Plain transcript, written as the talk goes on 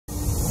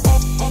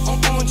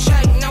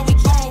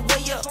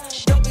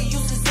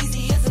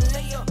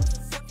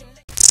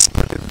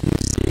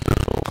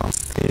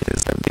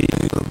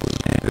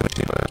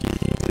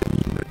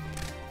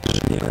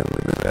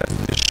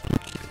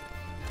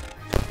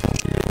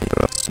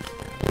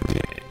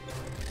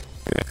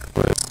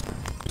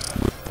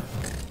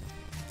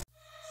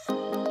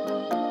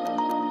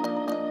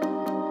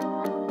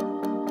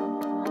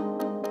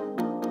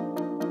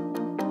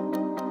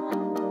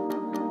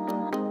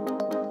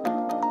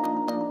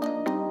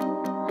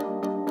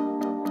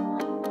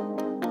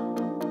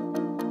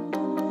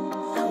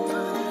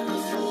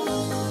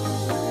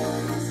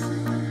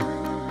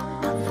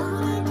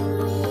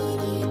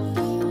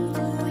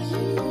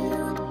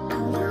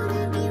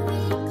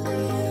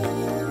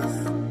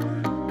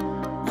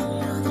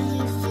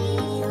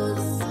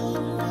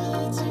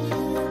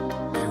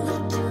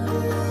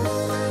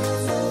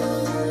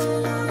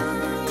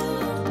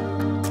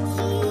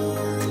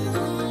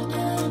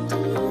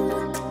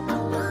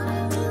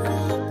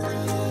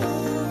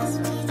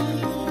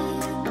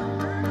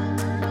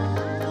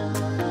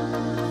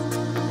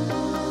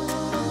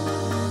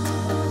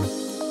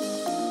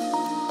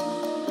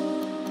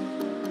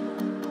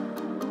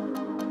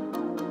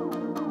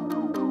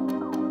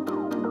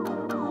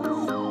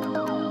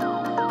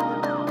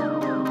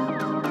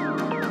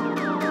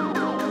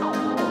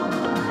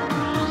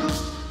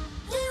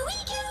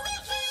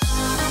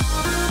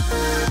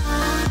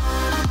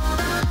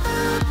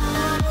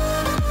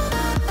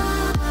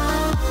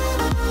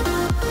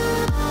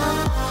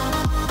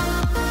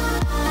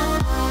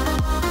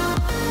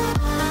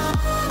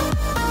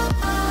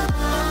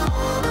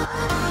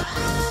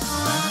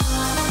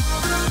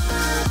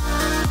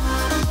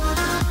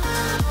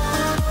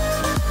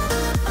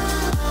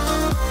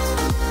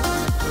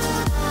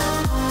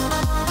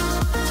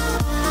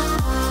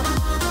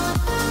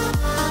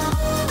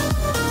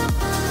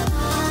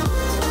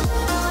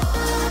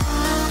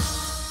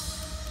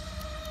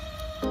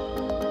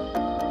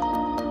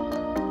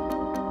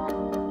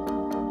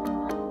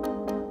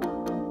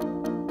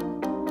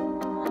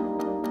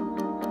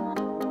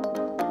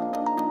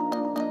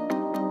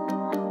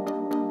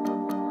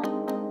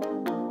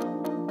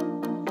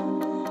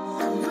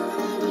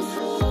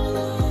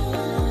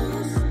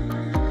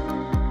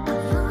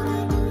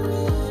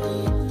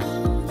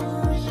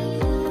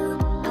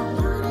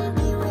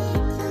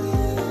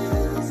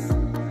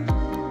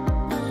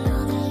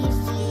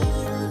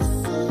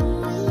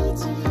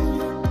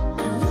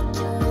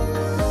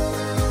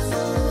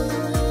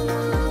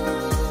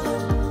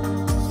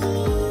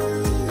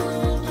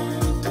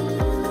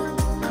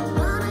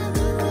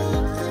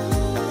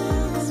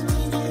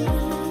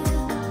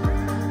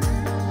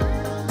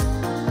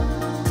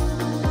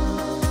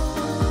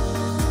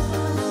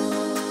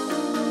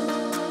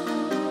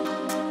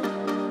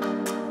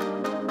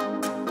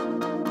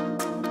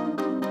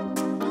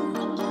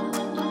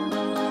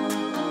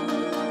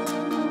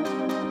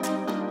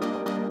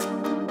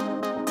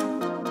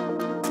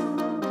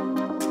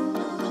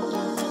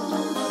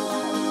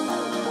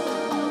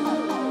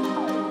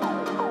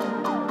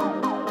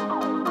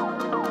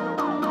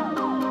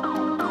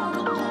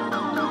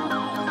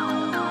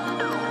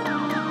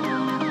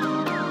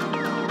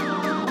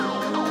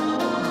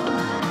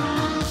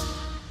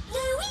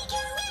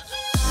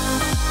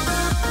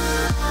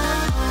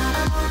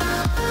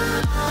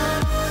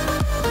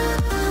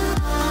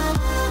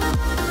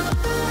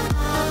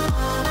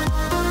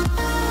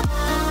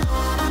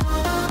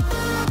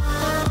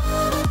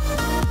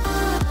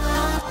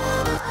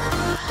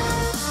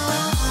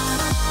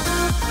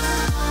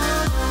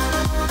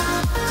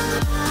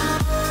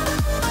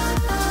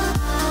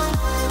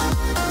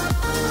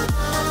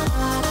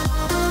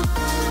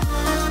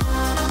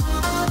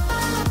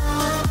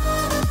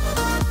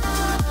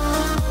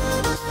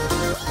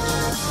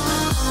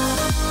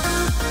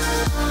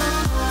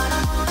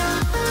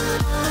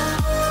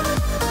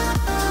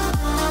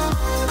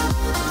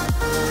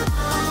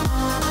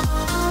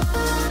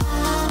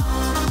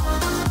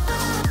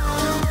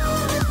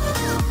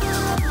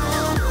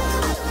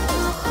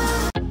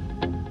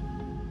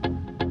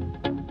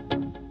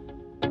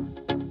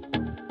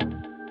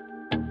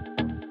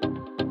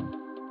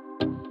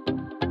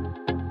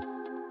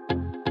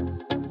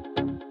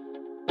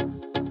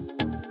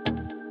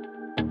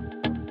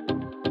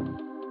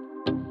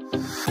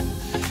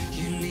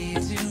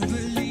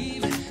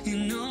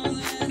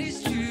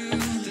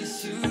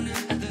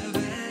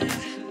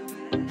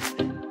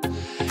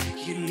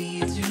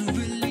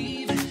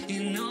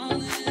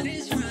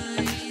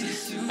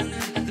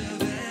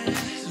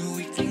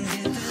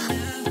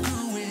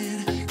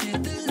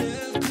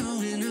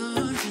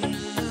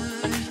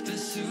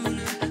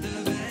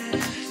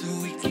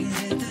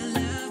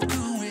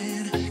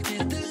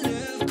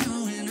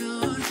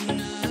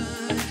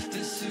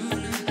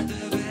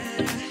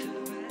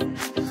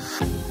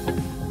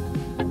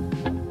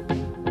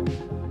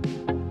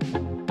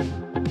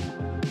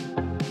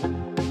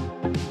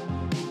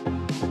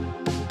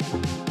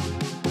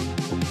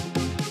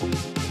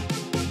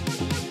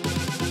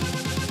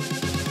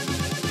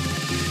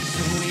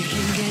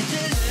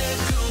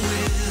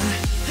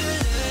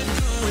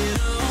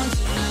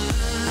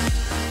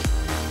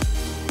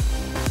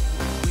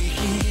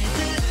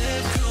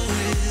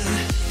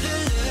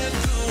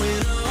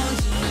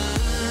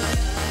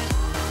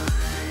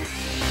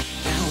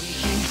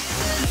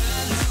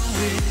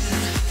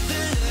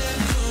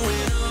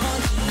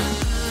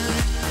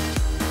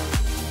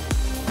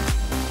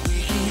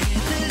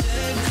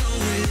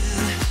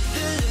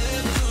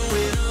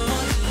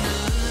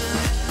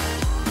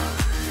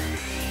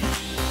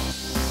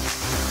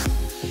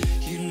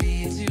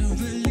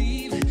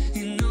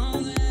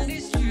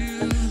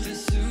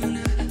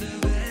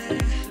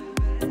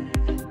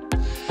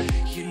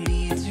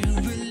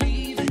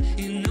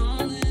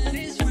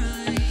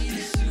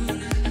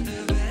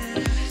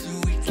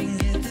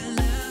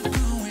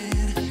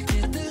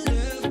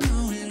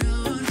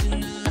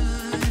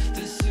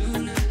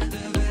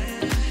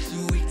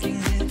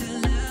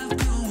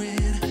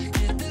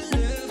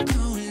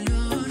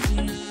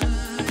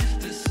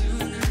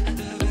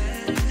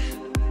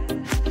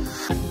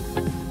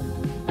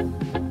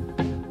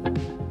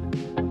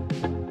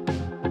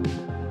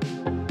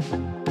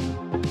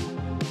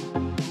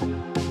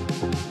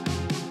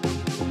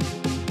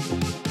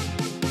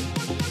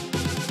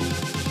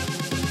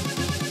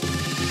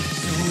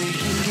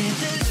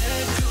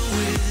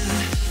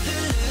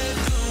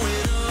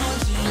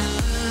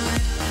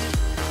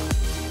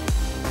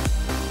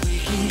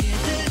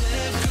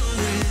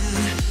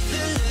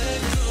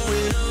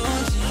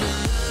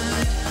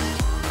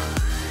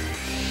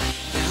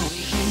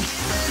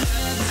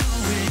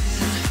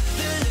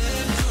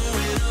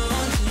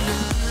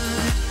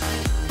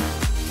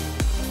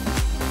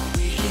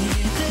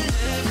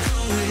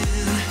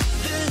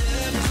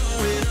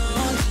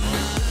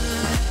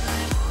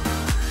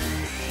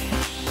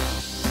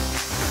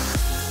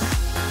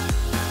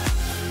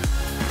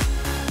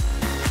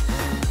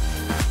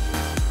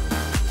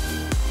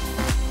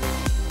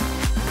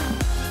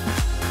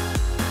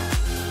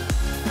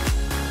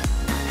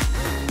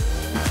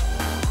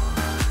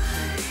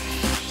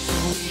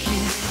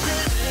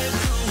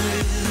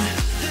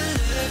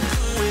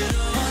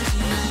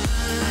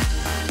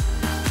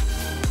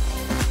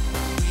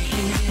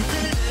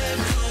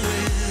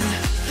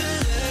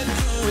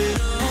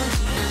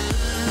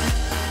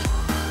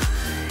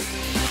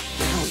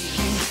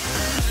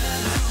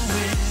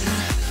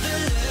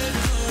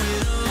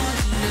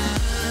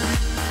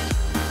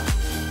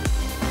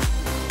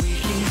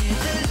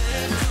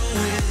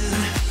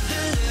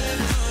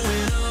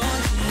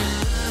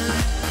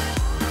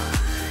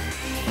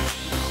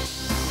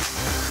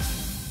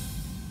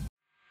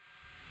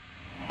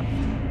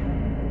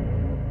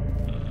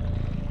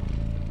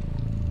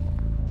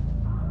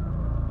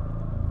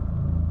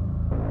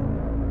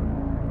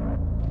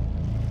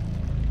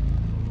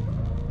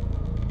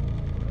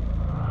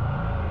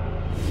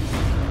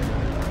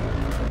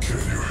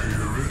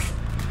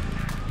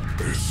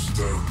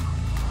them.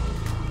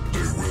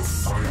 They will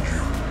find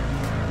you.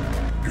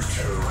 You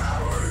can't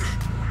hide.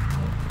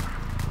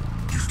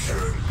 You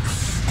can't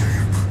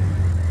escape.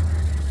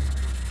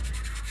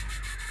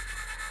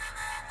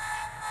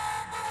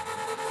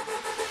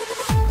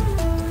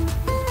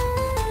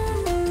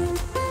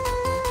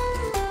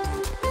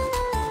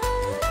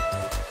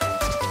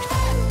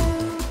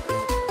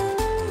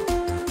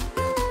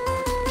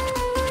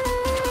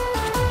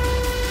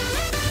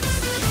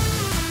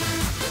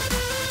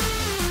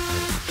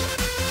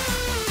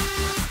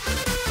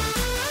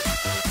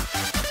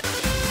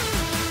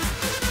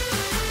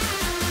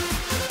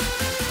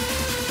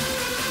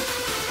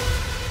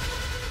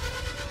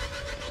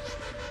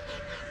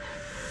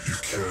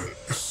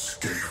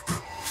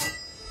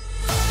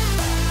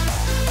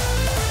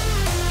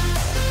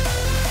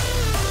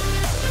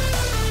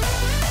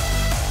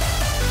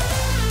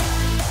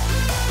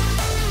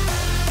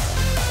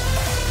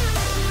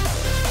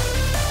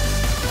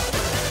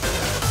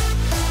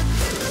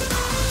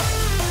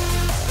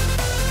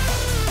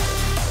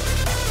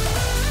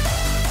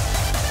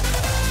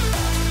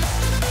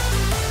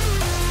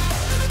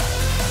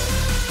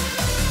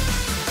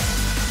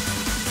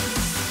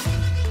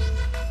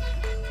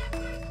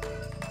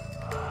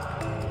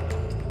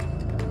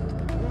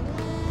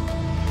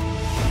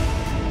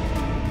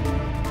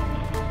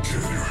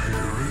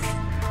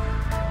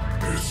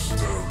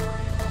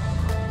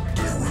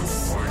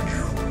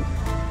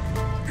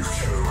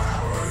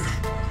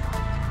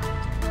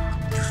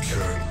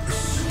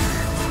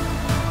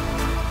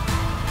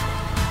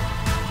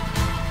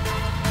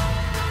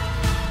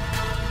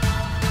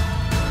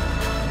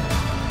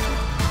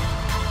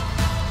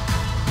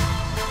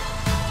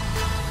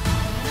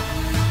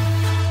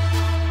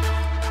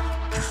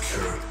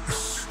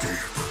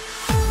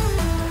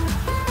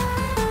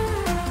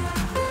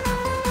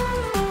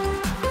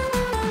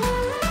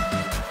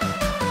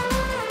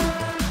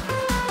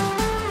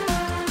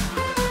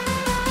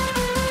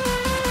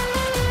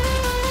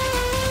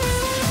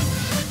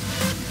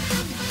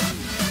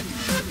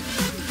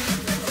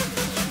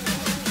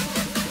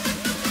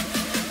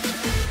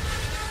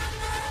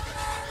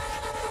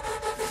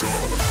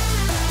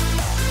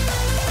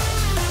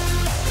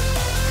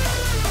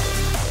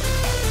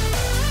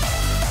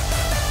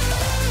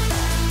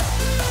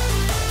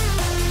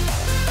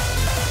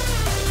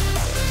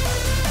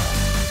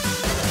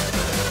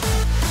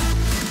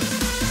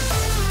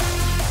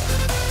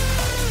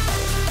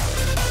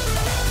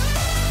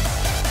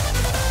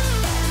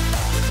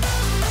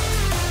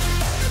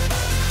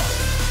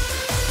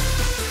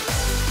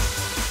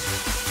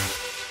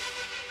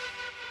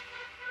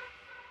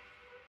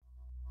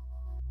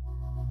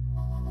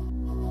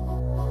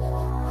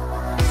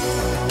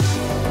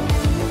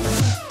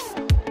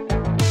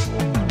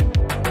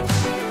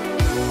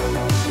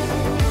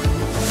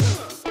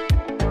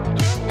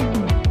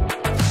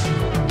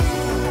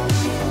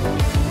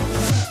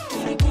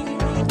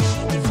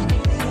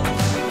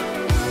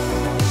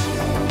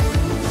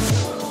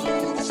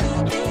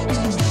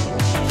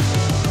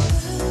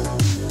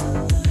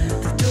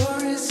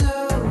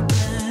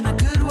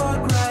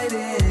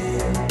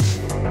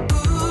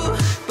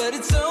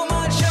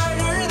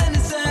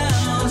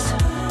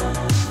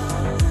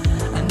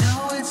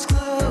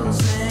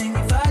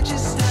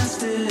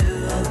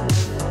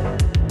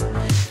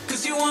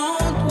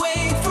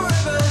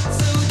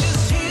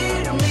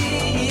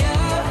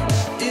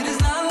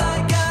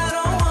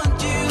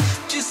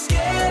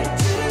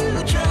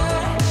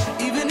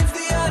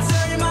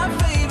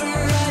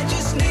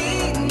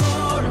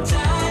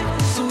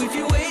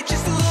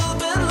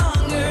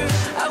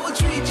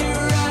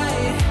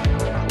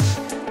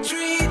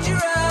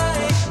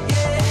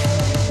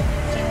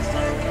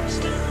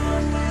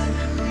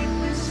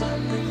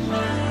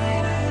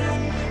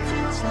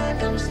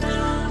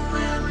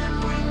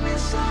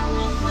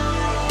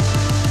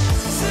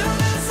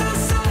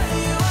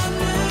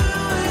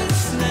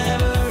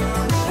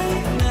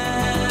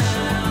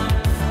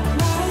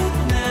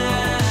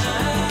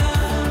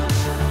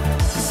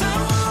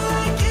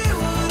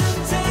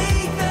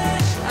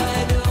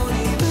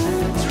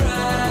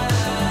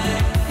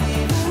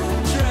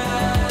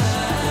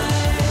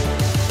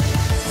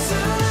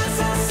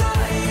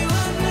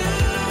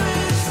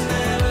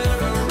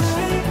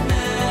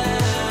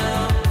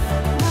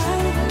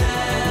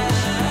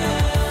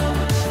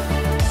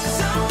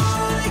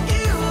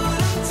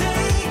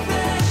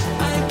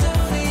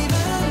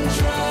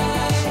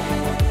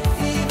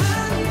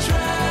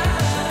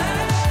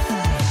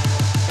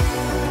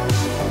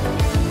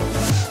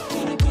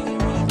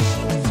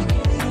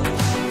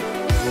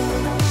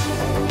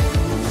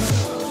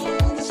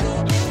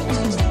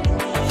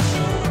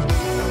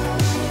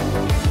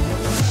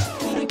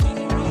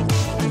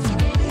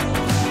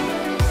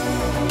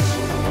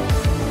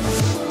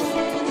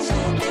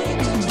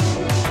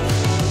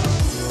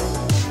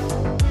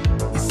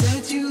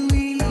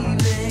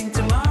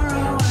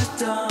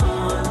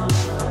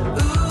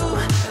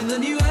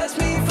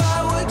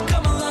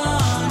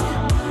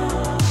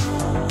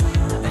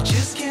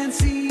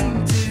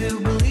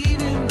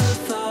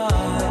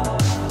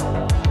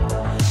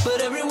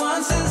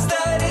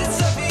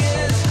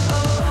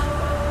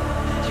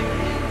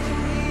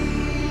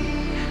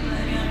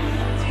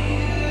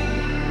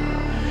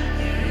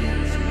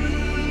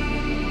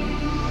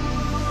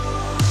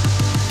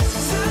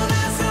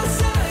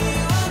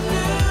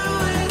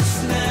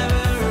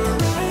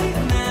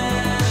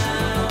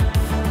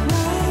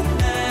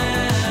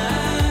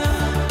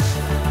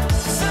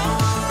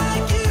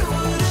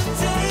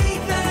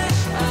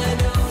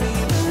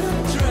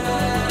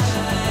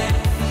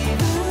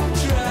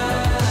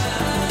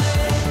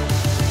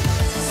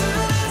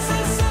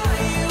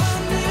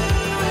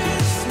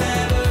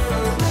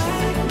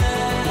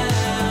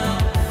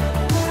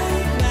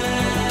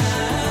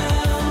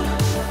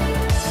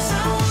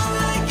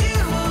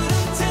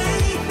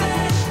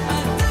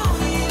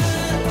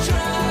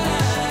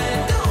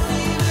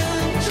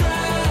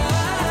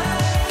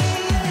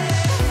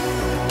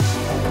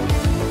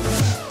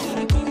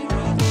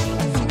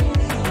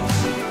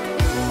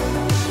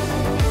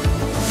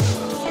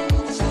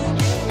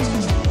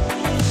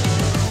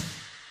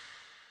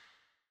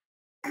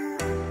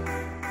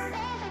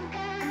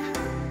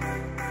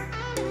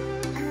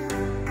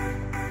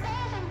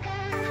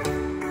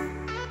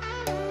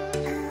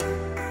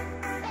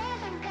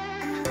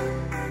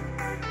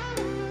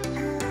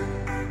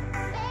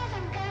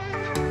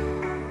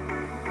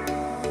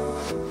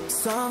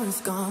 Summer's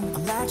gone,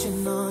 I'm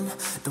latching on.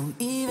 Don't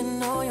even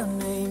know your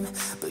name,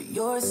 but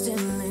you're still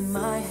in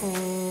my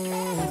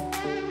head.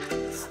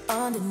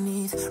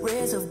 Underneath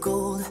rays of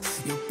gold,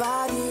 your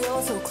body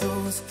oh so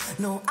close.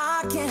 No,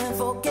 I can't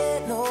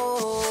forget, no.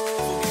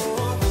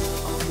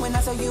 When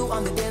I saw you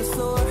on the dance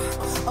floor,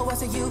 oh I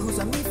saw you who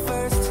saw me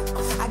first.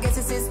 I guess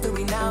it's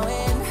history now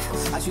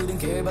and I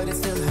shouldn't care but it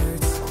still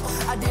hurts.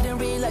 I didn't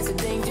realize the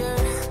danger,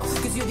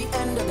 cause you're the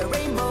end of the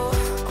rainbow.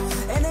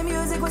 And the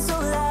music was so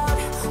loud,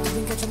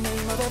 didn't catch your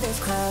name over this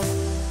crowd.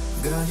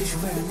 Girl, you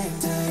should wear a name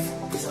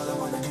tag, cause all I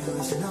wanna do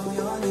is to know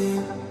your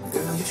name.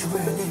 Girl, you should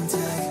wear a name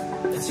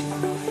tag, that's the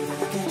only way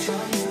that I get your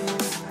name.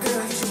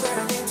 Girl, you should wear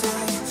a name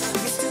tag,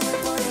 it's too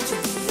important to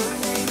be your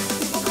name.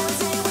 People go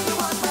insane when you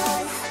walk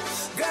by.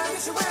 Girl, you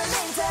should wear a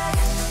name tag.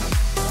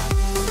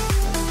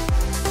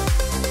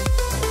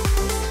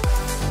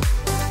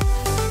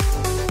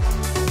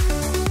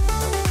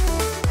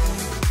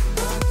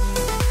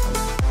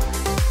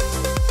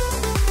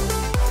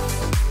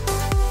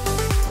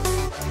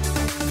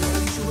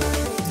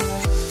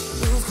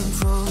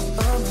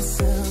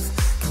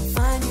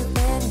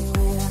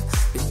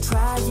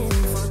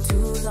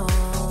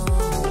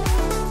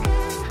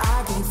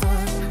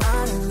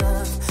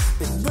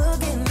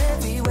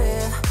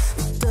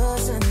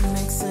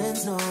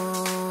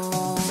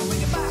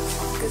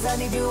 I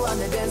need you on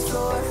the dance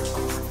floor,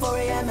 4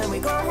 a.m. and we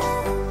go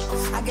home.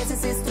 I guess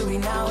it's history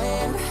now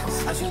and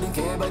I shouldn't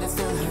care but it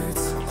still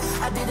hurts.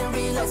 I didn't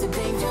realize the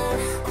danger,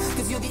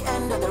 cause you're the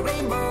end of the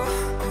rainbow.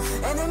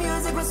 And the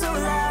music was so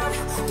loud,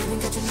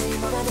 didn't catch your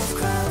name out of this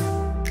crowd.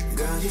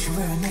 Girl, you should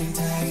wear a name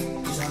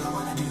tag, cause all I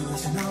wanna do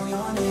is to know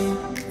your name.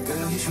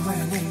 Girl, you should wear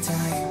a name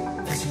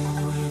tag, that's the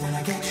only way that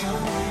I get your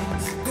name.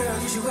 Girl,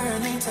 you should wear a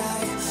name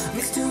tag,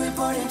 it's too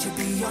important to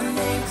be your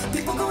name.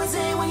 People go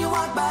insane when you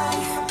walk by.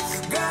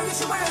 Girl, you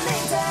should wear a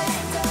name tag.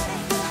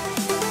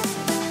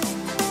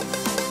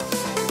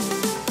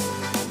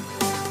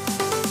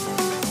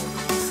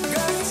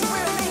 Girl, you should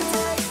wear a name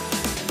tag.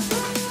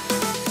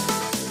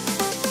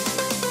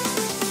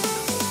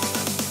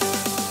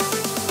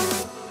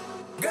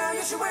 Girl,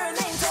 you should wear a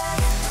name tag.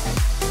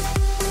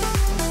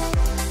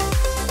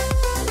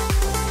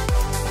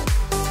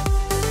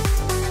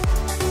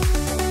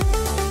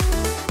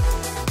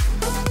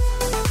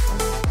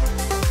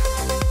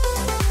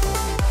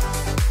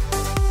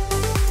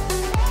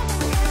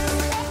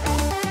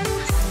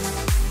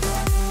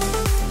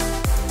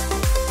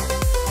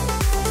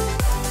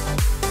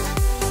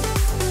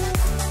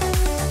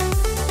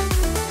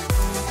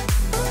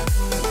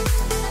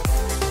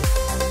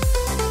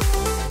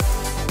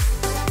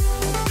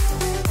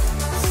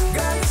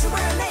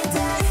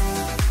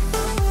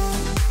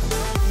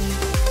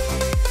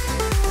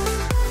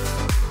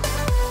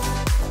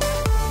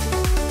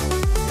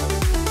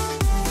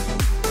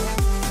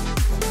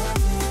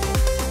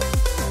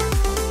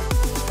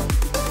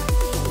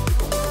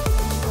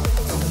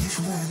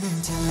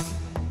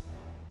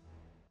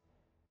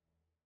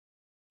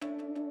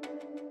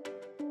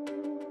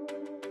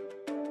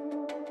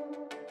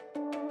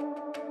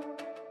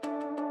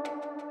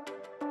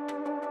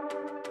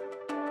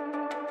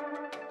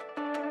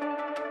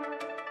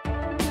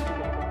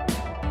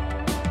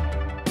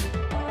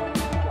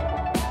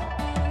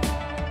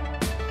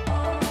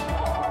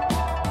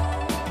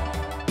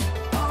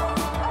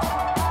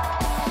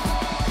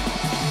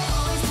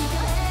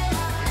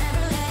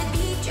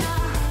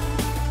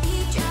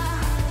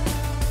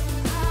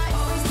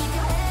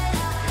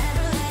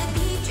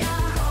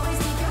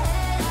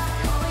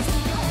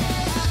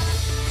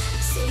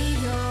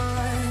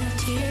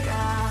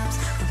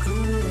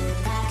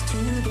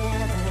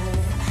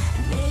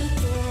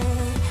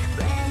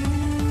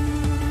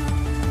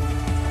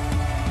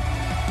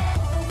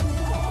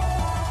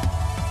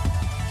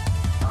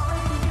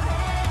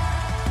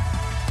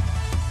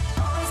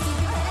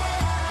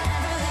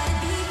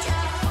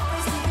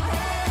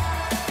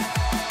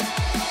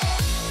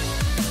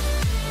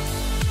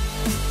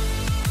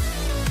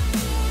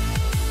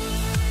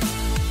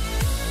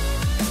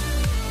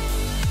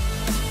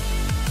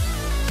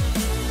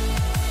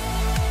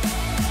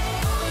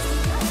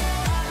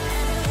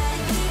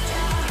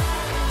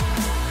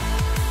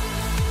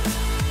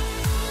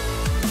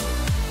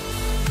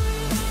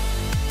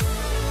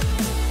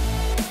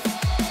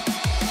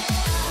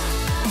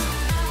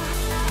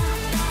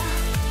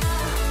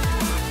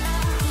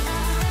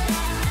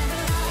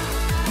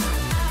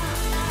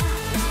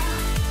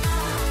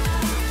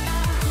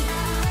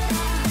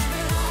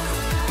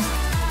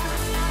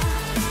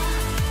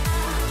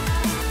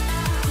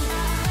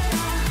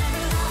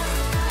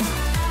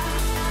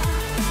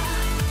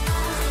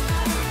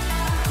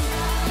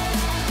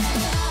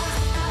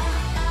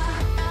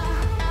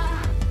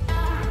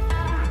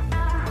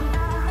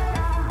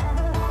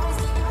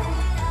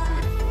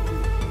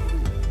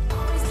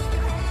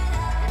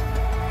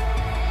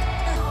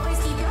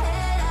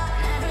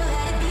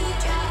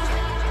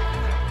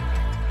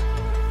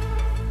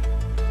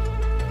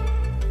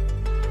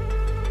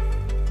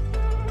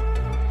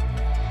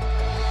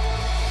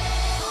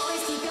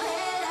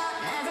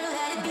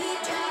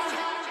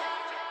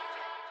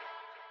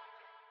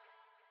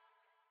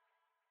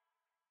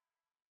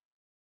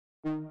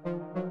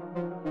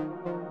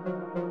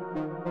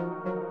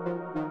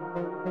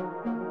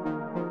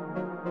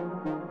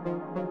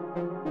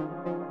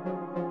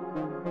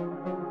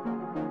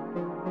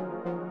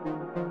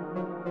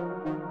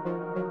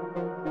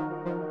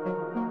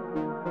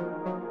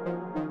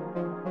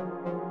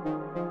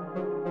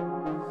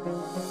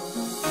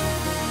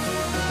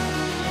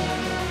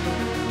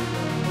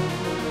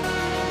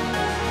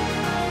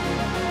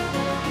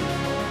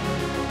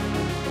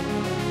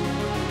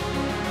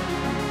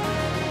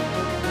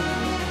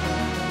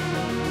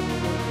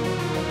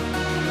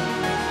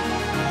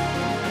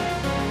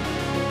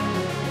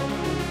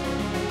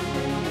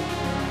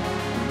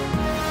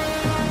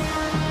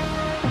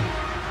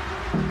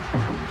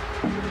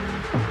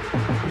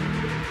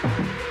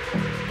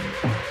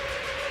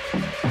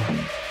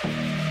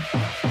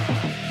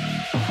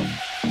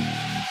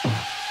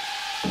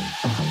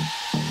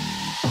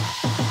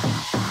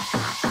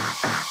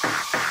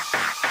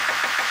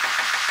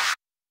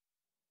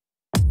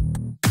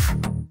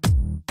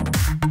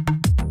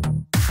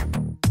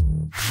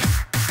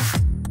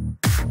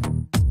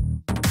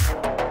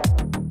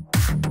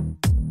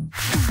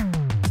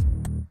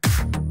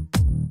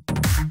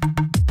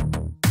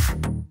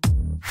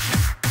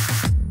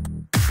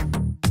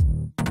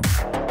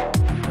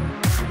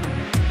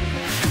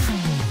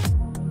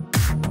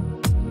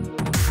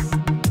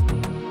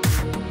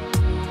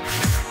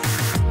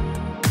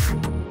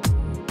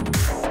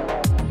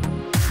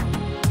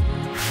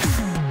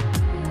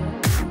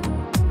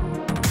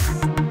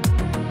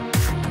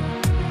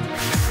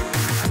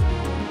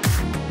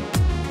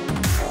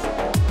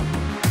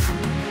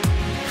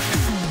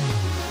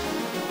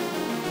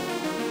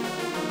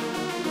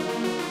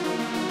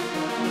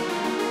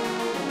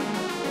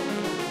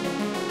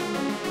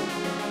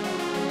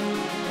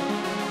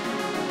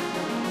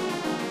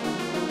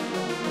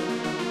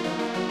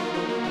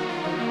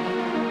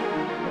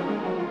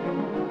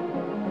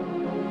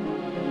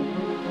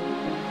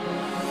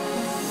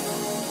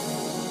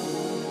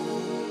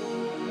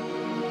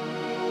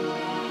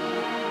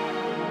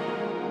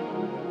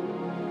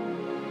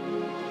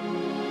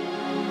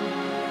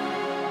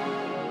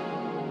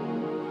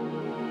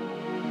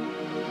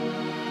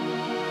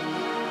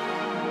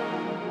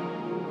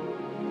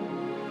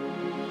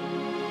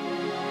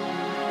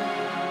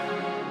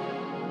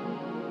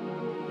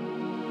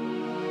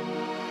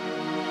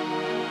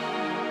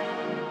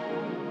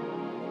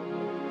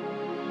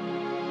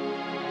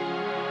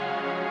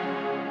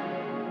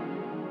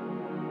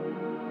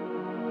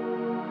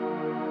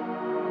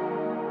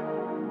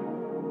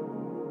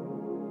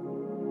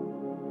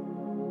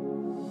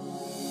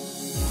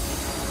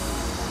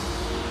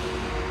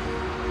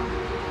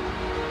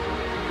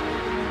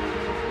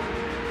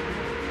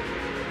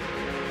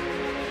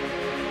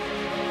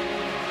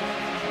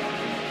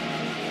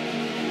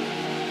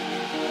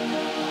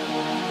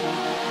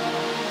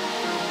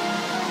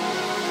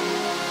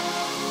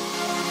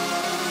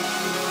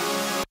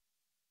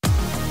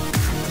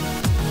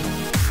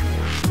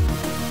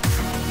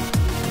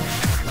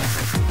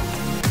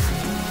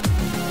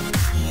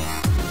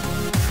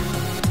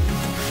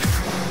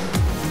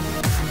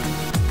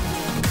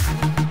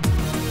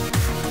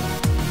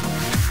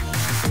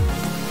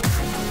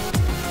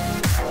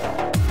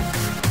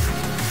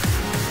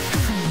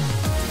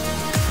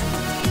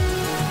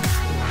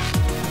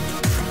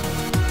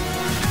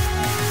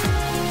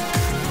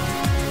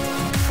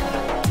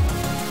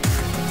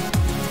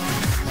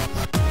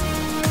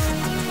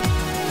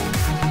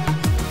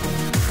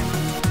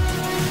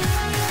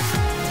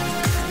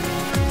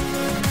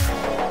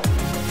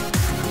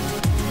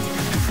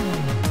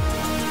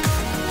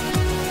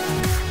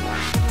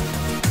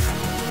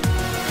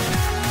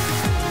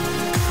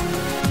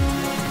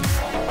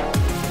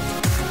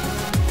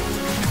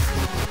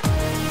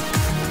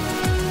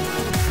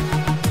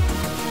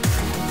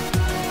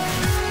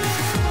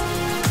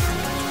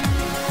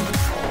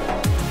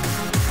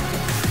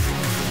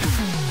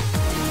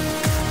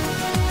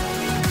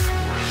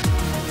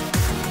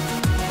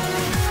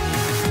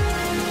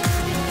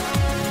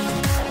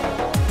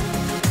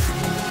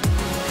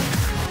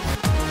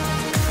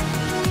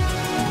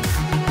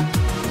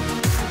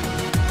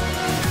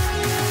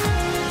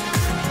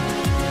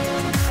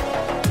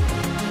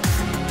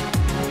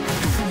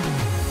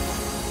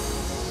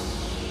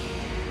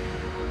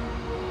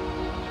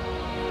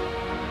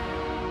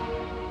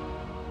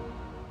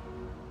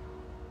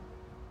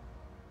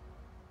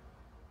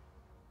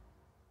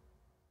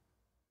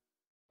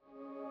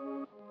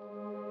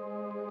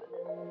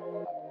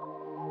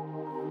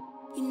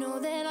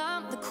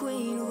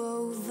 queen of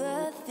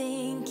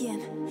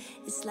overthinking.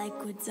 It's like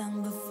we're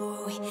done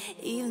before we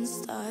even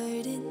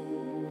started.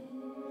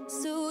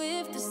 So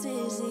if this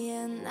is the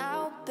end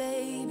now,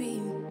 baby,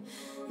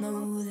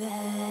 know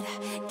that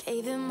I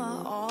gave it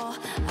my all.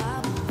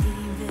 I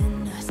believe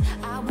in us,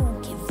 I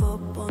won't give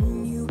up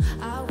on you.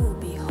 I will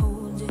be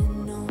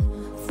holding on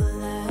for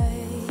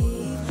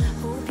life.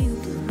 Hope you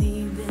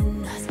believe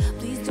in us,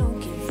 please don't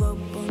give up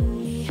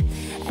on me.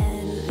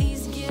 At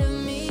least give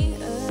me a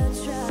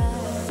try.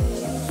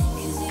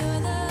 'Cause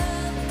you're the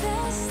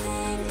best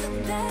thing, the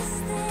best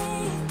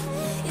thing.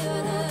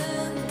 You're the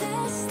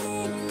best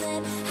thing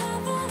that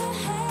I've ever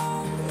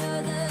had.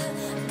 You're the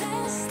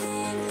best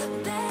thing, the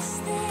best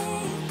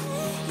thing.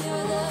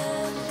 You're the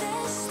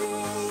best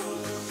thing.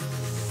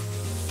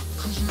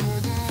 'Cause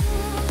you're the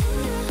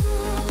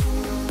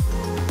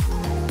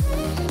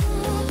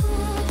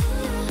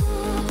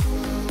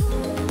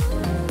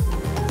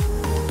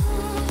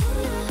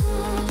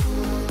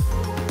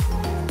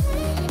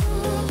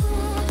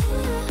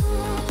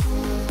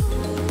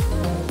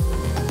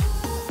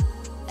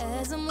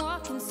As I'm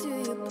walking to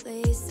your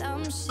place,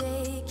 I'm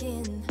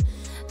shaking.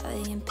 I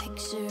am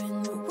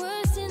picturing the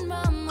worst in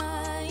my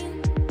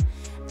mind.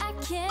 I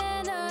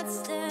cannot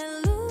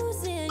stand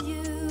losing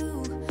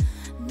you.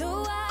 No,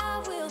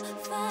 I will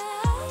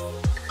fight.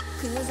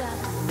 'Cause I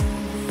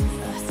believe in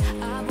us,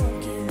 I won't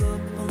give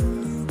up on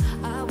you.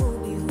 I will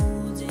be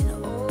holding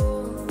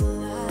on for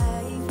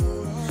life.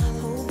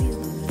 Hope you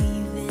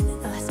believe in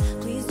us,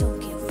 please don't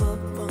give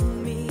up on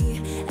me.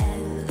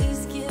 At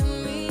least give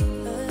me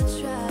a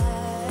try.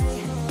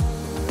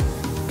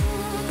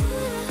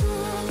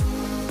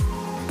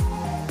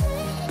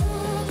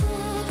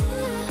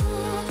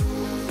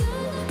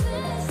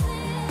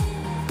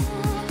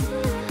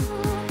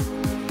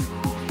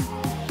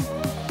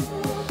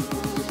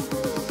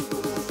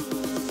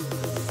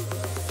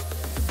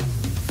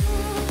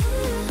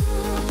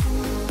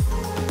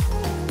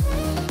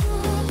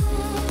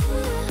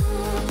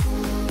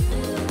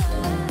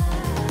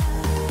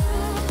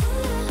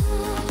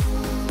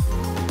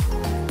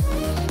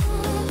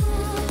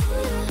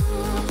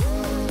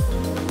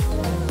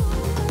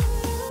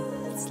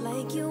 It's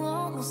like you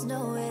almost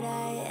know what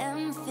I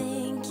am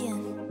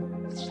thinking.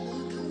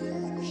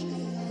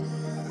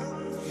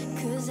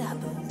 'Cause I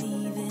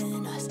believe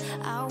in us,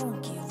 I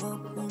won't give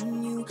up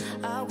on you.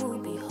 I will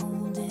be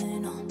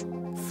holding on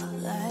for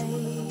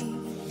life.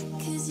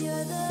 'Cause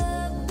you're the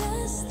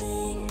best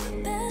thing, the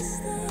best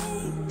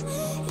thing.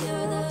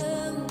 You're the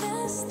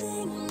best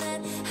thing that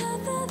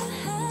I've ever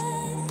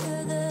had.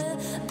 You're the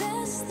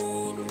best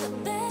thing, the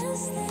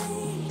best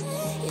thing.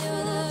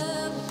 You're the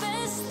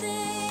best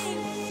thing.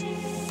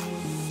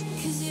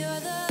 'Cause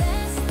you're the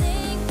best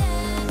thing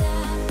that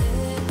I've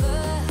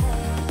ever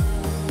had.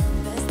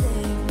 Best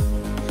thing,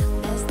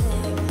 best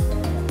thing.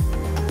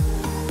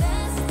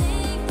 Best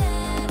thing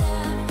that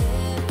I've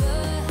ever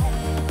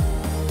had.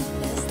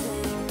 Best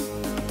thing,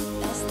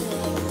 best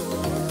thing.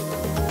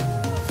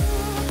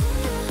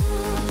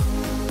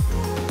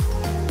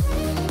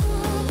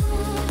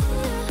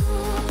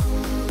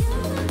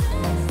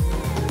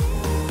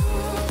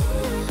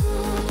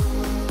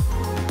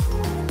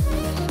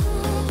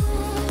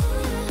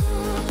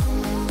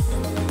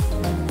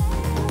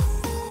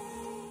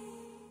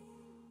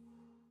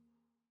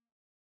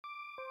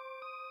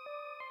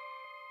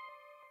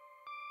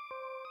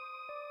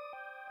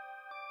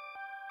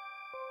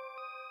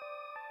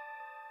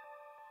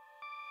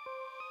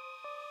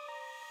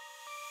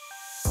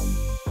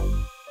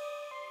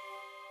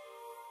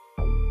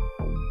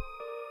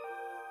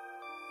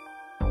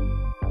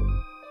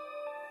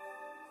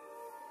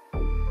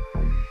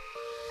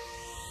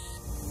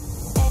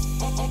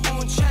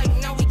 On track,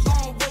 now we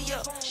gon' way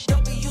up.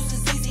 W's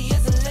as easy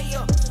as a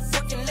layup.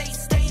 Working late,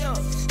 stay up,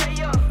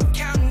 stay up.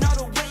 Counting all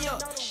the way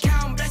up.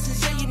 Counting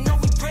blessings, yeah, you know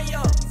we pray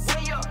up,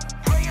 way up,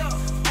 pray up.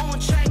 On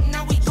track,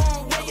 now we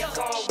gon' way up,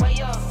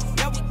 way up.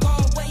 Now we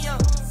gon' way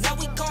up, now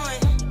we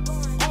going.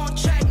 On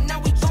track, now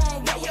we gon'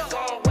 way up,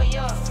 way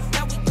up.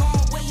 Now we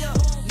gon' way up,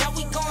 now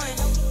we going.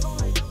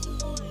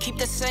 Keep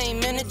the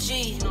same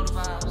energy.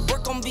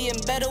 Work on being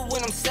better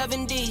when I'm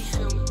 70.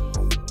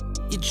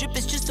 Your drip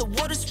is just a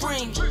water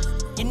spring.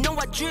 You know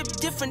I drip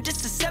different,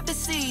 this is 7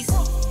 seas.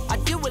 I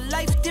deal with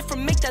life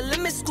different, make that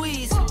lemon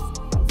squeeze.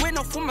 Went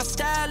off for my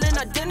style and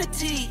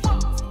identity.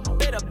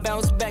 Better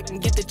bounce back and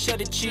get the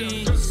cheddar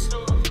cheese.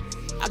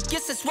 I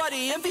guess that's why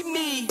they envy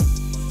me.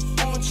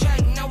 On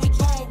track, now we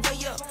gon'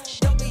 way up.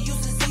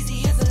 W's as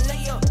easy as a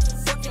layup.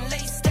 Working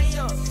late, stay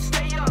up,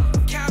 stay up.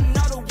 Counting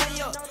all the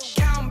way up.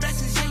 Counting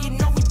blessings, yeah, you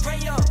know we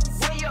pray up,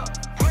 way up,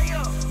 pray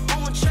up.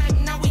 On track,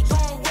 now we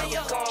gon' way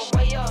up,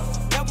 way up.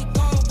 Now we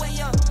gon'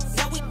 way up,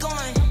 now we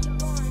going.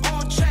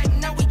 On track,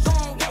 now we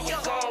gon' way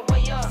up,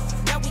 way up.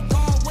 Now we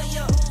gon' way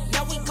up,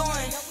 now we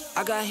going.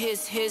 I got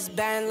his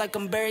band like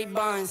I'm Barry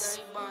Bonds.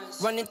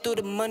 Running through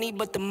the money,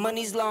 but the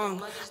money's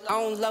long. I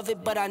don't love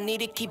it, but I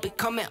need it, keep it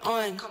coming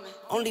on.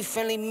 Only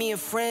friendly, me and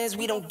friends,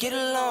 we don't get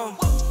along.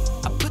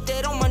 I put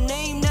that on my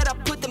name, that I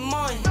put them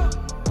on.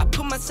 I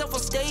put myself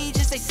on stage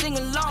and they sing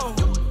along.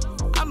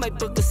 I'm might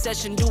book a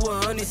session, do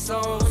 100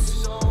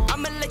 songs.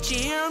 I'ma let you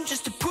hear them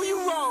just to prove you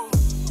wrong.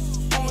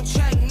 On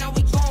track